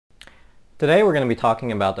Today we're going to be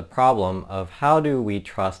talking about the problem of how do we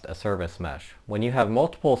trust a service mesh. When you have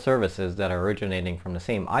multiple services that are originating from the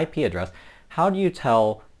same IP address, how do you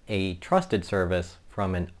tell a trusted service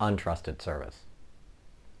from an untrusted service?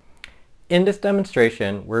 In this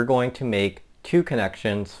demonstration, we're going to make two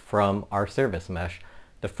connections from our service mesh.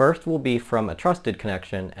 The first will be from a trusted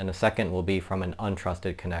connection and the second will be from an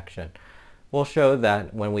untrusted connection. We'll show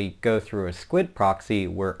that when we go through a squid proxy,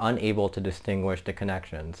 we're unable to distinguish the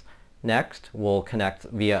connections. Next, we'll connect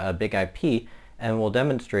via a big IP and we'll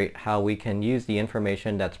demonstrate how we can use the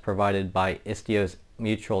information that's provided by Istio's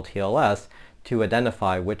mutual TLS to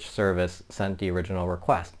identify which service sent the original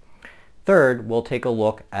request. Third, we'll take a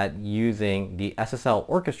look at using the SSL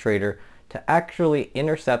orchestrator to actually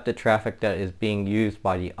intercept the traffic that is being used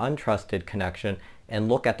by the untrusted connection and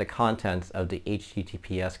look at the contents of the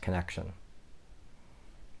HTTPS connection.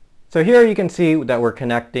 So here you can see that we're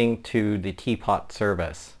connecting to the teapot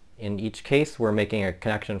service. In each case, we're making a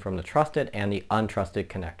connection from the trusted and the untrusted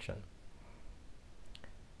connection.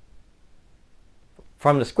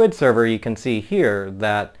 From the squid server, you can see here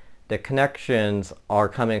that the connections are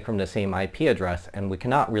coming from the same IP address and we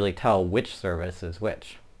cannot really tell which service is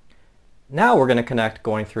which. Now we're going to connect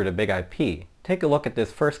going through the big IP. Take a look at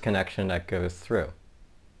this first connection that goes through.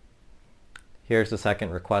 Here's the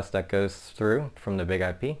second request that goes through from the big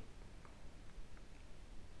IP.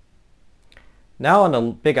 Now on the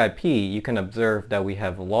big IP, you can observe that we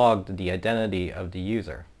have logged the identity of the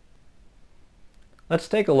user. Let's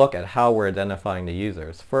take a look at how we're identifying the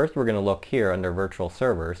users. First, we're going to look here under virtual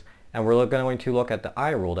servers, and we're going to look at the I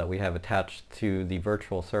rule that we have attached to the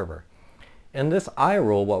virtual server. In this I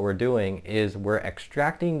rule, what we're doing is we're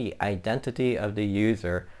extracting the identity of the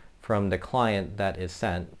user from the client that is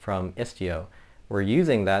sent from Istio. We're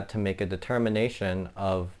using that to make a determination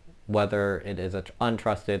of whether it is an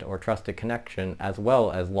untrusted or trusted connection, as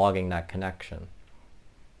well as logging that connection.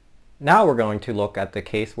 Now we're going to look at the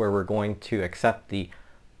case where we're going to accept the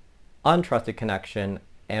untrusted connection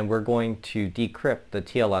and we're going to decrypt the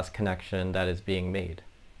TLS connection that is being made.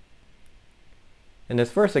 In this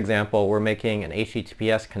first example, we're making an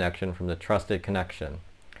HTTPS connection from the trusted connection.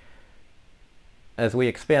 As we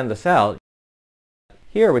expand this out,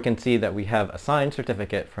 here we can see that we have a signed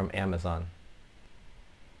certificate from Amazon.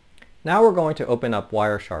 Now we're going to open up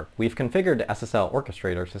Wireshark. We've configured the SSL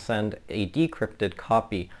orchestrator to send a decrypted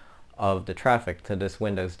copy of the traffic to this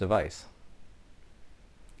Windows device.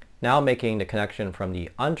 Now making the connection from the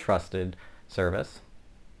untrusted service.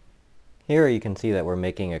 Here you can see that we're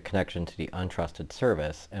making a connection to the untrusted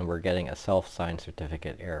service and we're getting a self-signed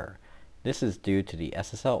certificate error. This is due to the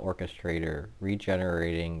SSL orchestrator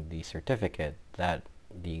regenerating the certificate that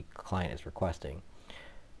the client is requesting.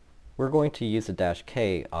 We're going to use the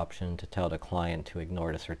 -K option to tell the client to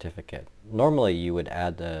ignore the certificate. Normally you would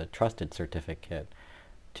add the trusted certificate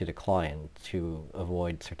to the client to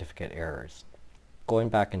avoid certificate errors. Going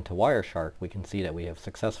back into Wireshark, we can see that we have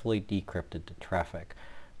successfully decrypted the traffic.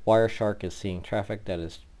 Wireshark is seeing traffic that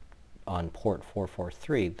is on port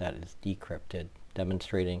 443 that is decrypted,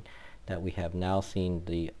 demonstrating that we have now seen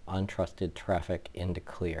the untrusted traffic in the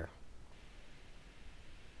clear.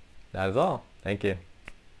 That is all. Thank you.